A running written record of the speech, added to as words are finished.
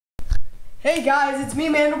Hey guys, it's me,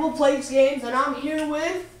 Mandible Plays Games, and I'm here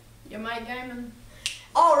with your Mike Gaiman.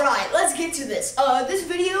 Alright, let's get to this. This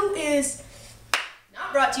video is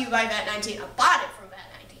not brought to you by Vat19. I bought it from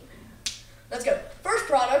Vat19. Let's go. First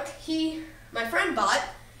product my friend bought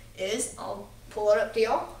is, I'll pull it up to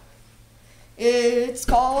y'all. It's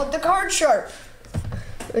called the Card Sharp.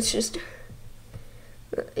 It's just,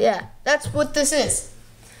 yeah, that's what this is.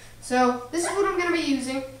 So, this is what I'm going to be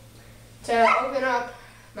using to open up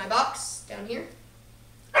my box down here.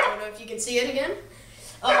 I don't know if you can see it again.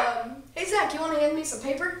 Hey Zach, you want to hand me some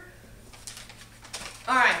paper?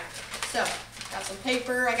 Alright, so, got some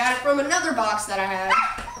paper. I got it from another box that I had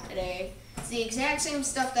today. It's the exact same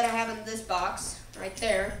stuff that I have in this box, right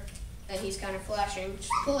there, that he's kind of flashing. Just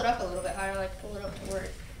pull it up a little bit higher, like pull it up to where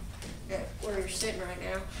you're sitting right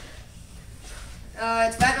now.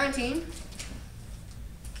 It's Vat19.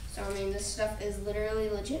 So, I mean, this stuff is literally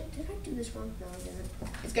legit. Did I do this wrong? No, I didn't.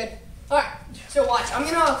 It's good. Alright, so watch. I'm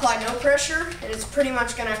going to apply no pressure, and it's pretty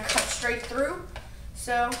much going to cut straight through.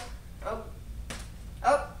 So,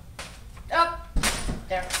 up,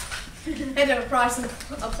 there. And then apply some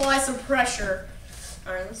pressure.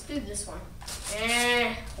 Alright, let's do this one.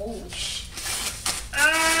 Holy sh.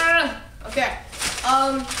 Okay.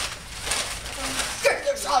 Get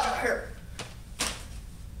this out of here.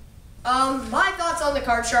 My thoughts on the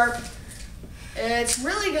Card Sharp. It's a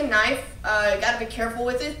really good knife. Gotta be careful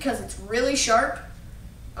with it because it's really sharp.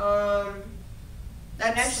 I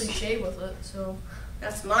can actually shave with it, so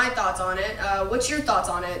that's my thoughts on it. What's your thoughts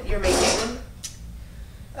on it? You're making.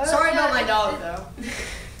 Sorry about my dog though.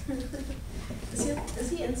 Is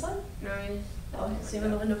he inside? No, he's. Oh, I can see him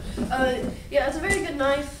in the window. Yeah, it's a very good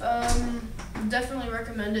knife. Definitely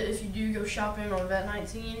recommend it if you do go shopping on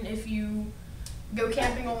Vat19. If you go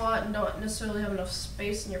camping a lot and don't necessarily have enough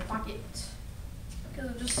space in your pocket,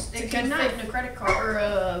 because it can fit in a credit card or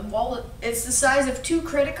a wallet. It's the size of 2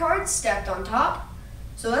 credit cards stacked on top,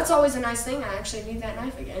 so that's always a nice thing. I actually need that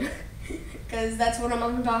knife again, because that's what I'm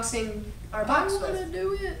unboxing our box with. I want to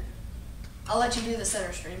do it. I'll let you do the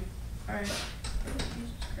center stream. All right.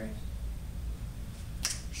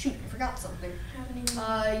 Shoot, I forgot something.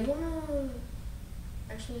 You wanna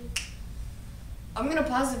actually? I'm gonna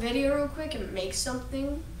pause the video real quick and make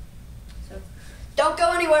something. So, don't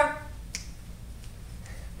go anywhere.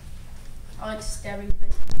 I like stabbing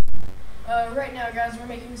things. Right now, guys, we're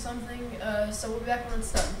making something. So we'll be back when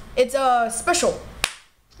it's done. It's special.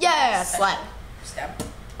 Yeah, slap. Stab.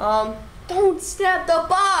 Don't stab the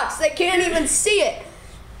box. They can't even see it.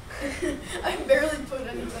 I barely put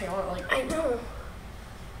anything on it. Like I know.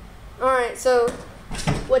 All right, so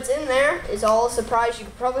what's in there is all a surprise. You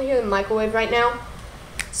can probably hear the microwave right now.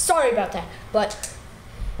 Sorry about that, but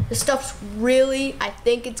the stuff's really, I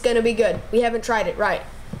think it's gonna be good. We haven't tried it, right?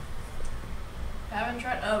 Haven't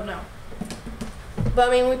tried? Oh, no. But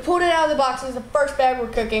I mean, we pulled it out of the box. It's the first bag we're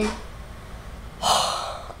cooking.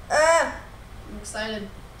 I'm excited.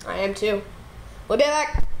 I am too. We'll get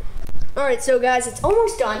back. All right, so guys, it's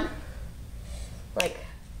almost done. Like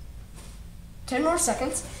 10 more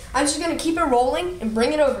seconds. I'm just gonna keep it rolling and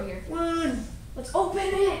bring it over here. Let's open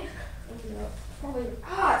it. Open it up. Probably.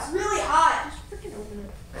 It's really hot. Just freaking open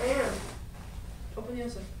it. I am. Open the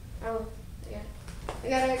other side. Oh, yeah. I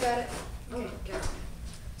got it. Okay, got it.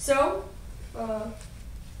 So,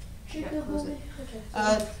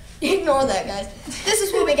 ignore that, guys. This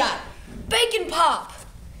is what we got. Bacon pop.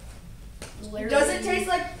 Does it taste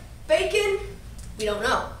like bacon? We don't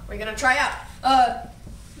know. We're gonna try out.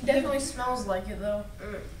 Definitely smells like it though.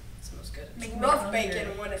 It smells good. Make rough me bacon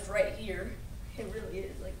hungry. when it's right here. It really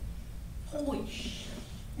is. Like, Holy sh!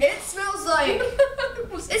 it smells like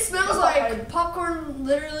popcorn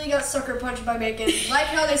literally got sucker punched by bacon, like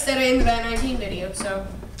how they said it in the Vat19 video. So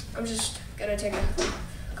I'm just gonna take a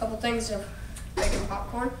couple things of bacon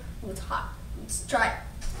popcorn. Ooh, it's hot. Let's try it.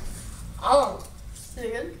 Oh, Is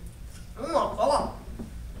it good? oh my god!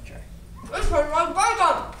 Try. This tastes like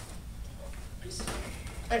bacon.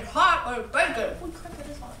 It's hot, but it's bacon. Holy crap, it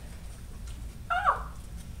is hot. Ah.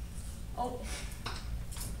 Oh.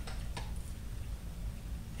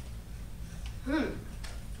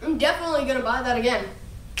 I'm definitely gonna buy that again.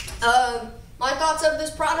 My thoughts of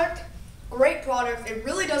this product, great product. It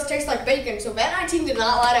really does taste like bacon, so Vat19 did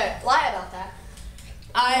not lie about that.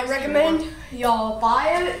 I recommend y'all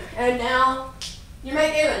buy it, and now you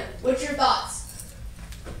make it. What's your thoughts?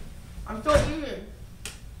 I'm still eating.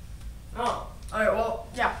 Oh. Alright, well,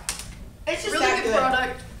 yeah. It's just really that good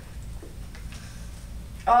product.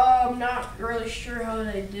 I'm not really sure how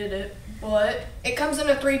they did it, but it comes in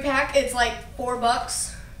a 3-pack. It's like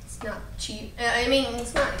 $4. It's not cheap. I mean,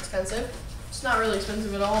 it's not expensive. it's not really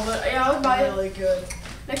expensive at all. But yeah, I would buy it. Really good.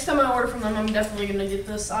 Next time I order from them, I'm definitely gonna get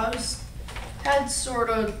this. Had sort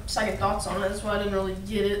of second thoughts on it, that's why I didn't really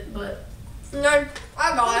get it, but No,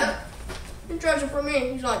 I got it. He tries it for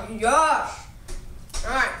me. He's like, yes.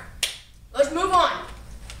 All right, let's move on.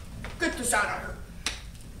 Get this out of here.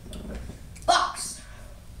 Box.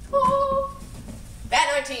 Oh.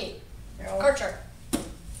 Vat19. Card shark.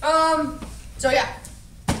 So yeah,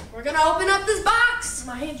 we're gonna open up this box.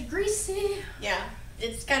 my hands are greasy. Yeah,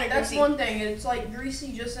 it's kind of That's greasy. one thing. It's like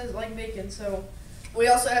greasy, just as like bacon. So We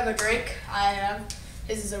also have a drink. I have.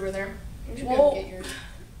 His is over there. You should Well, go get yours.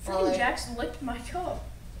 freaking Jackson licked my cup.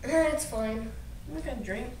 It's fine. I'm not gonna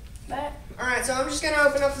drink that. All right, so I'm just gonna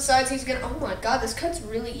open up the sides. He's gonna. Oh my God, this cuts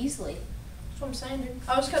really easily. That's what I'm saying, dude.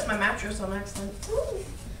 I was cutting my mattress on accident.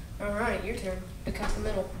 All right, your turn to cut the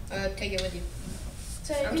middle. Take it with you.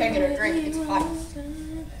 Take I'm taking a drink. It's hot.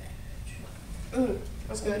 Ooh,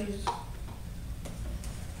 that's good.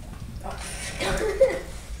 Oh.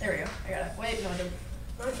 There we go. I got it. Wait, no, I didn't.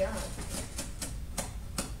 Oh my God.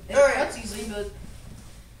 It All right. cuts easily, but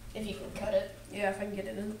If you can cut it. yeah, if I can get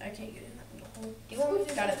it in, I can't get it in that little hole. Do you want me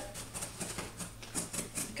to? Got it.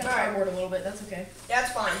 Cut All right. the board a little bit. That's okay.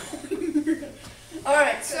 That's fine. All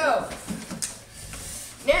right, so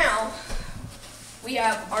now we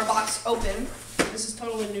have our box open. This is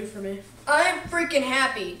totally new for me. I'm freaking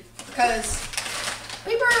happy because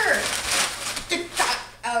paper. Get that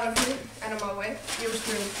out of here, out of my way. You were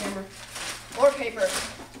screwing the camera. More paper.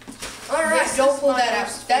 All right, This don't is pull my that out.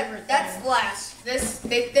 most favorite That's thing. last. This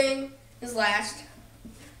big thing is last.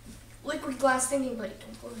 Liquid glass thinking, but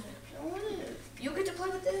don't pull that out. I want it. You get to play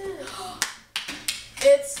with this.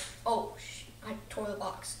 It's I tore the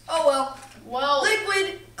box. Oh well. Well,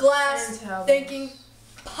 Liquid glass and towels. thinking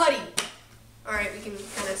putty. All right, we can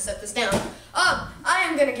kind of set this down. I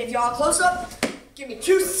am gonna give y'all a close up. Give me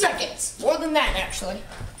 2 seconds. More than that, actually.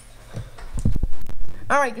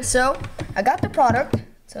 All right, so I got the product.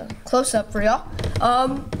 It's a close up for y'all.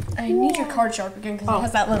 I need your card sharp again because it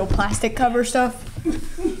has that little plastic cover stuff.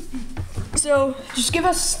 So just give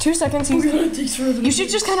us 2 seconds. You should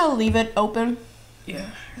just kind of leave it open.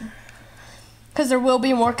 Yeah. Because there will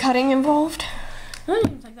be more cutting involved. It didn't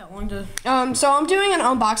even take that long to. So I'm doing an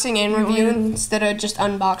unboxing and review instead of just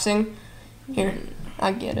unboxing. Here,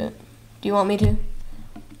 I get it. Do you want me to?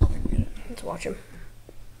 Let's watch him.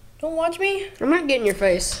 Don't watch me. I'm not getting your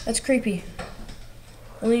face. That's creepy.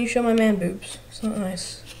 Only you show my man boobs. It's not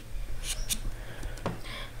nice.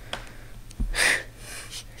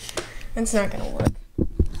 It's not gonna work.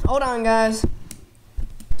 Hold on, guys.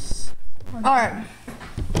 All right.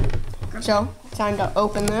 So time to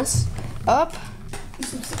open this up.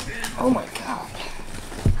 Oh my God,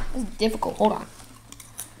 this is difficult. Hold on.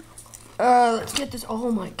 Let's get this.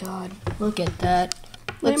 Oh my God, look at that.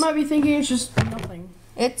 They might be thinking it's just nothing.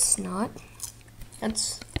 It's not.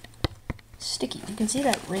 It's sticky. You can see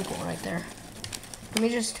that wrinkle right there. Let me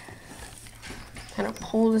just kind of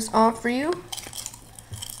pull this off for you.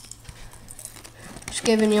 Just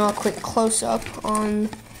giving you a quick close-up on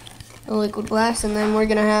the liquid glass, and then we're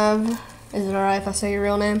gonna have. Is it alright if I say your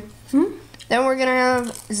real name? Then we're gonna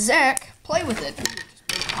have Zach play with it.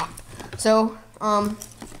 So,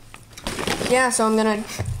 yeah. So I'm gonna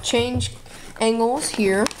change angles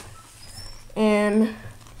here, and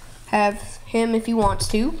have him, if he wants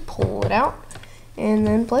to, pull it out and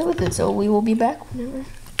then play with it. So we will be back whenever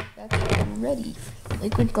that's ready.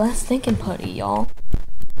 Liquid glass thinking putty, y'all.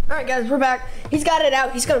 All right, guys, we're back. He's got it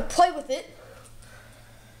out. He's gonna play with it.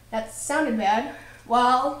 That sounded bad.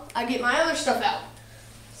 While I get my other stuff out.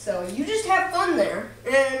 So you just have fun there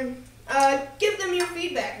and give them your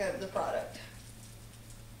feedback of the product.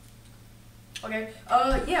 Okay.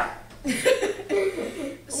 Yeah.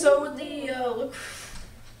 So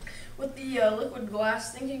with the liquid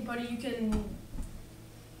glass thinking putty, you can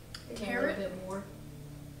tear it. A bit more.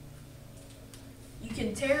 You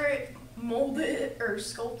can tear it, mold it, or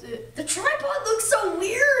sculpt it. The tripod looks so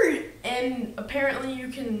weird. And apparently you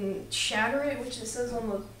can shatter it, which it says on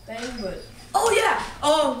the thing, but. Oh yeah.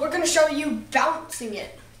 Oh, we're gonna show you bouncing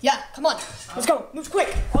it. Yeah, come on. Let's go. Move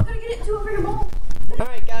quick. I'm gonna get it into a bigger bowl. All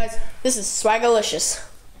right, guys. This is Swagalicious.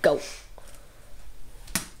 Go.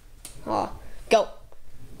 Go.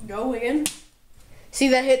 Go again. See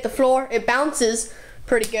that hit the floor? It bounces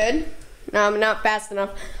pretty good. Not fast enough.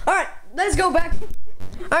 All right, let's go back.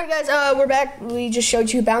 All right, guys, we're back. We just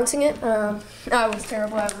showed you bouncing it. I was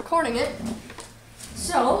terrible at recording it.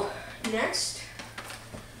 So, next,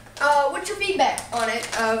 what's your feedback on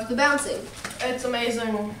it of the bouncing? It's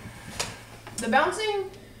amazing. The bouncing,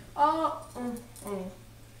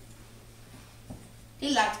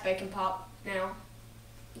 He likes bacon pop now.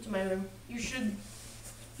 it's amazing. You should,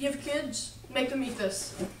 if you have kids, Make them eat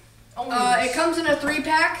this. Only It comes in a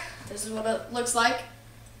 3-pack. This is what it looks like.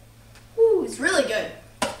 Ooh, it's really good.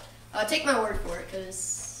 Take my word for it,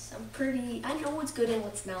 because I know what's good and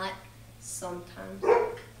what's not sometimes.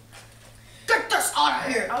 Get this out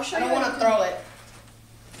of here! I'll show I don't you how want you to throw it.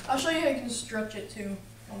 I'll show you how you can stretch it too.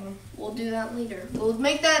 Hold on. We'll do that later. We'll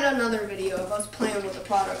make that another video of us playing with the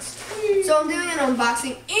products. So I'm doing an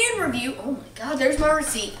unboxing and review. Oh my god, there's my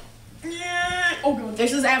receipt. Oh god.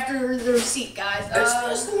 This is after the receipt, guys.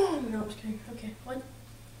 It's long. No, I'm just kidding. Okay, what?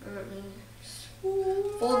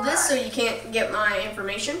 Fold this so you can't get my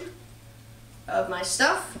information of my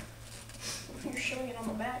stuff. You're showing it on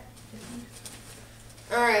the back.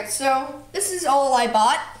 Alright, so this is all I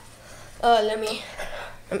bought. Let me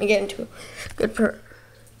get into it. Good for.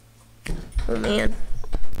 Oh man.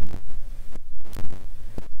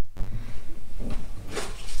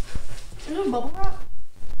 Is it bubble wrap?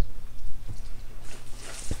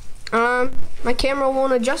 My camera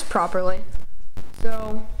won't adjust properly.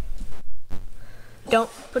 So don't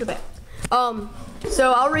put it back.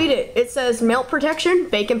 So I'll read it. It says melt protection,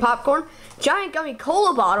 bacon popcorn, giant gummy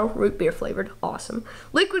cola bottle, root beer flavored, awesome.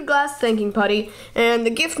 Liquid glass thinking putty, and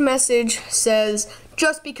the gift message says,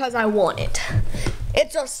 just because I want it.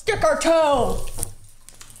 It's a sticker toe.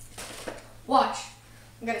 Watch.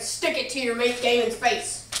 I'm gonna stick it to your mate Gamon's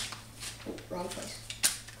face. Oh, wrong place.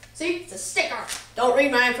 See, it's a sticker. Don't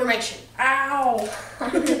read my information. Ow.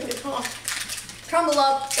 Crumble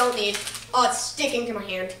up, don't need. Oh, it's sticking to my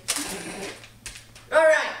hand. All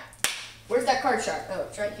right. Where's that card shark? Oh,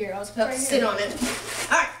 it's right here. I was about to sit on it.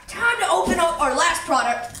 All right, time to open up our last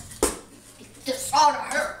product. Get this out of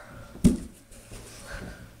here.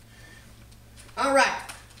 All right.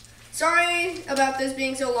 Sorry about this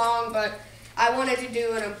being so long, but I wanted to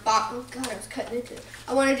do an unboxing. Oh God, I was cutting into it.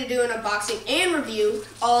 I wanted to do an unboxing and review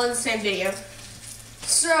all in the same video.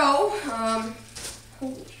 So,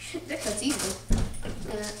 holy shit, that cuts easy.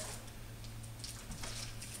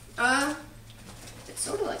 It's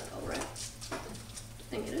sort of like bubble wrap. I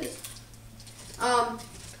think it is.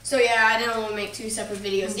 So yeah, I didn't want to make 2 separate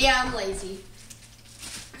videos. Yeah, I'm lazy.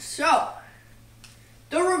 So,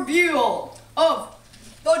 the reveal of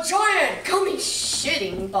the giant gummy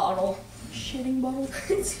shitting bottle. Shitting bottle?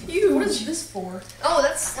 It's huge. What is this for? Oh,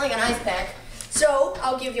 that's like an ice pack. So,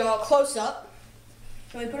 I'll give you all a close-up.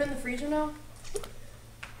 Can we put it in the freezer now?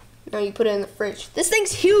 No, you put it in the fridge. This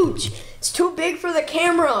thing's huge. It's too big for the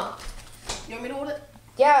camera. You want me to hold it?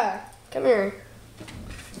 Yeah, come here.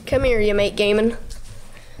 Come here, you mate gaming.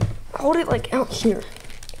 Hold it like out here.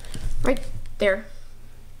 Right there.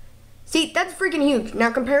 See, that's freaking huge.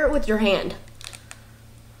 Now compare it with your hand.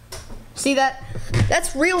 See that?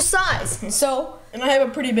 That's real size. So, And I have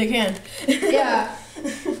a pretty big hand. yeah. I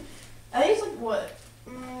think it's like what?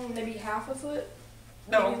 Maybe half a foot?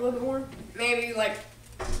 No. Maybe a little bit more? Maybe like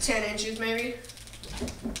 10 inches, maybe.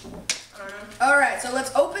 I don't know. All right, so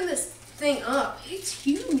let's open this thing up. It's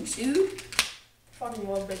huge, dude. Fucking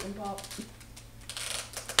love bacon pop.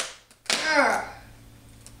 Ah.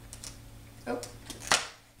 Oh.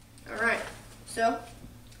 All right. So.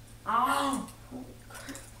 Oh. Holy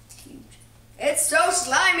crap, it's huge. It's so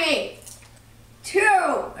slimy. 2.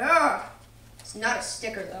 Ugh. It's not a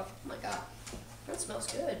sticker though. Oh my god. That smells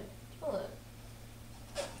good. Smell it.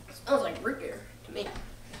 It smells like root beer to me.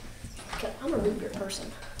 Okay, I'm a root beer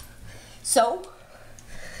person. So,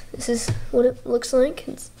 this is what it looks like.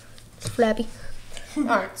 It's flappy.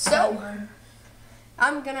 Alright, so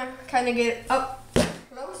I'm gonna kind of get up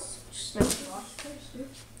close.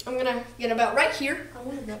 I'm gonna get about right here. I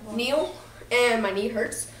wanted that bottle. Kneel, and my knee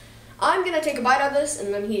hurts. I'm gonna take a bite of this,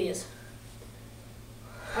 and then he is.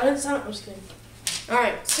 I didn't sign up. I'm just kidding.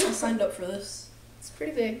 Alright, I signed up for this. it's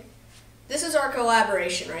pretty big. This is our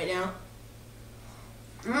collaboration right now.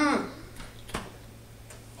 Mmm.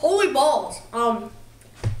 Holy balls.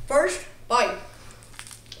 First bite.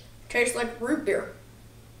 Tastes like root beer.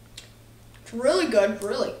 It's really good,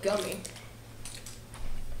 really gummy.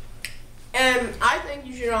 And I think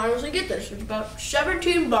you should honestly get this. It's about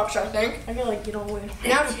 17 bucks, I think. I gotta like get all the way.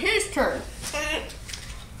 Now it's his turn.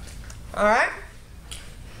 Alright.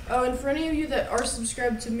 Oh, and for any of you that are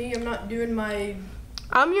subscribed to me, I'm not doing my.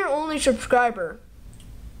 I'm your only subscriber.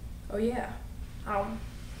 Oh yeah.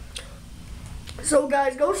 So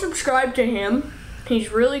guys, go subscribe to him.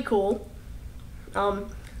 He's really cool.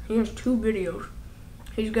 He has 2 videos.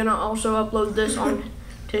 He's gonna also upload this on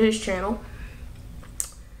to his channel.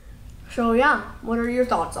 So yeah, what are your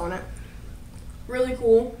thoughts on it? Really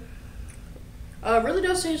cool. It really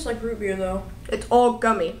does taste like root beer though. It's all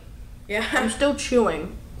gummy. Yeah. I'm still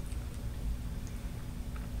chewing.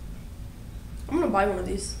 I'm gonna buy one of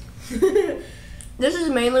these. this is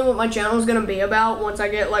mainly what my channel is gonna be about once I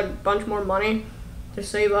get like a bunch more money to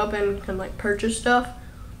save up and can like purchase stuff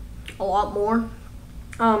a lot more.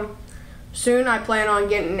 Soon I plan on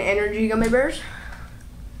getting energy gummy bears.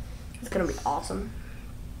 It's gonna be awesome.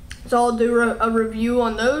 So I'll do a review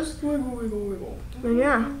on those. And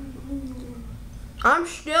yeah, I'm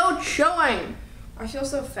still chewing. I feel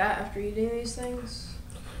so fat after eating these things.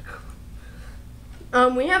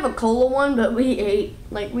 We have a cola one, but we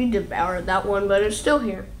devoured that one, but it's still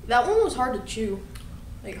here. That one was hard to chew.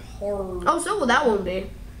 Like hard. Oh, so will that one be.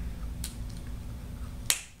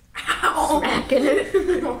 Ow. Smacking it.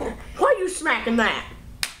 Why are you smacking that?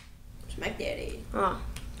 Smack daddy. Oh.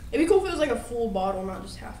 It'd be cool if it was like a full bottle, not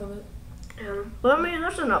just half of it. Yeah. But I mean,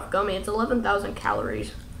 that's enough gummy. It's 11,000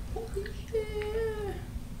 calories. Holy shit.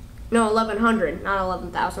 No, 1,100, not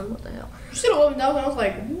 11,000. What the hell? You said 11,000. I was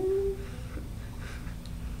like,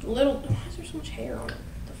 little. Why is there so much hair on it?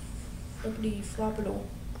 The flippity floppity.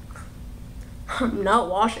 I'm not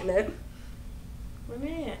washing it. Where am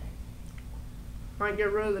I at? Might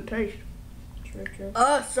get rid of the taste. True.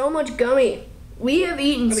 So much gummy. We have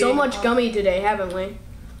eaten so much gummy today, haven't we?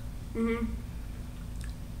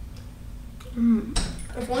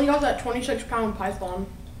 If only got that 26-pound python.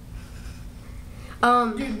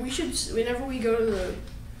 Dude, we should, whenever we go to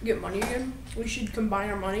get money again, we should combine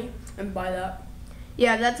our money and buy that.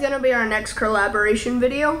 Yeah, that's gonna be our next collaboration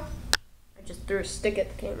video. I just threw a stick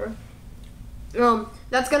at the camera.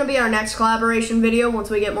 That's gonna be our next collaboration video. Once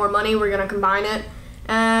we get more money, we're gonna combine it.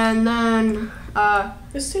 And then,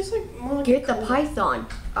 this tastes like more like get the python.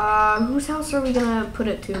 Whose house are we gonna put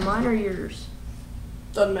it to? Mine or yours?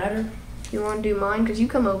 Doesn't matter. You wanna do mine? Cause you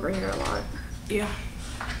come over here a lot. Yeah.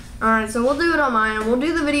 Alright, so we'll do it on mine. We'll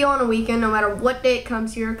do the video on a weekend no matter what day it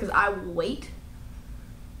comes here, cause I will wait.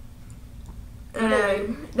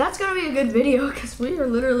 And that's gonna be a good video because we are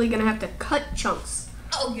literally gonna have to cut chunks.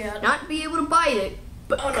 Oh yeah. Not be able to bite it,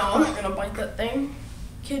 but oh no, I'm not gonna bite that thing.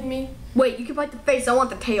 Kidding me? Wait, you can bite the face. I want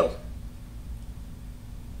the tail.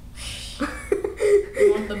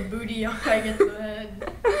 You want the booty? I get the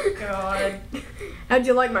head. God. How'd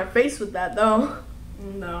you like my face with that though?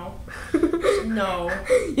 No. No.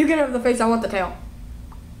 You can have the face. I want the tail.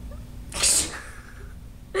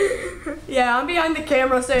 Yeah, I'm behind the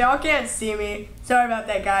camera, so y'all can't see me. Sorry about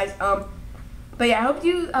that, guys. But yeah,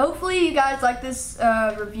 hopefully you guys like this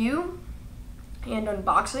review and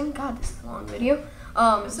unboxing. God, this is a long video.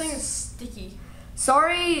 This thing is sticky.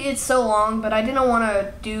 Sorry it's so long, but I didn't want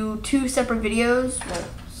to do 2 separate videos, well,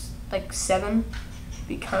 like 7,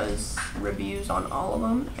 because reviews on all of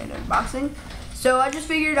them and unboxing. So I just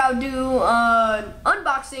figured I'll do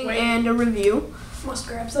unboxing and a review. Must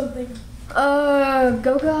grab something. Hold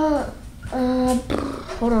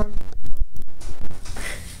on.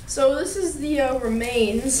 So this is the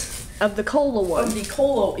remains Of the cola one. of the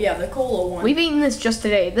cola. Yeah, the cola one. We've eaten this just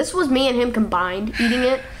today. This was me and him combined eating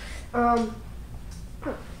it.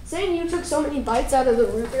 Saying you took so many bites out of the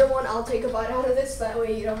root beer one, I'll take a bite out of this. That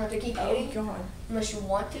way you don't have to keep eating. Oh God. Unless you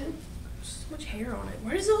want to. There's so much hair on it.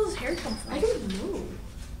 Where does all this hair come from? I don't know.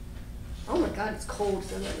 Oh my God, it's cold,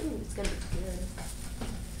 so that it's gonna be good.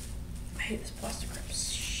 I hate this plastic wrap.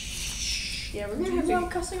 Yeah, we're Do gonna you have have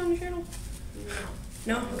to. cussing on your channel?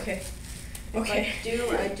 No. No? Okay. If Okay.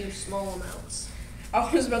 I do small amounts.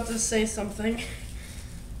 I was about to say something. If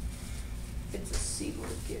it's a C word,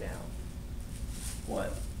 get out.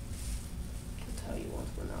 What? I'll tell you once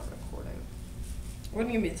we're not recording.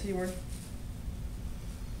 Wouldn't give me a T word.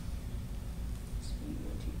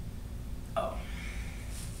 Oh.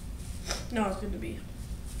 No, it's good to be.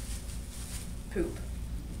 Poop.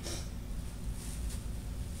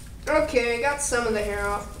 Okay, I got some of the hair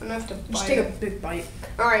off. Enough to bite. Just take a big bite.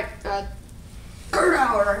 Alright, third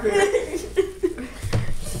hour.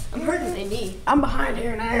 I'm hurting my knee. I'm behind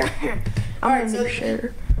here now. Alright, so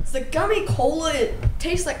it's the gummy cola. It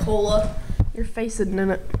tastes like cola. Your face isn't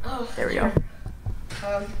in it. Oh, There we go.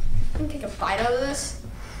 I'm gonna take a bite out of this.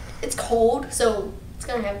 It's cold, so it's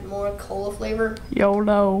gonna have more cola flavor.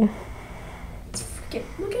 YOLO. It's freaking,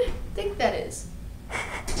 look at how thick that is.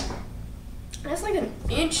 That's like 1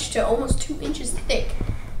 inch to almost 2 inches thick.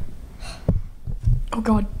 Oh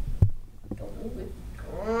God. Don't move it.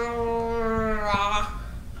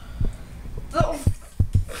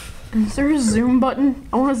 Is there a zoom button?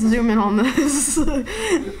 I want to zoom in on this.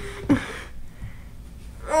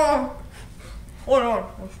 Hold on.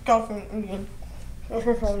 I'm stuffing again.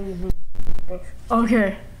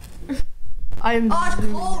 Okay. I am. Oh, it's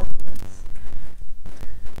zooming cold.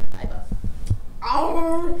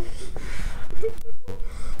 on this.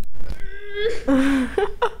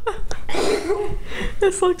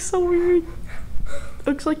 This looks so weird.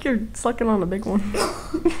 Looks like you're sucking on a big one.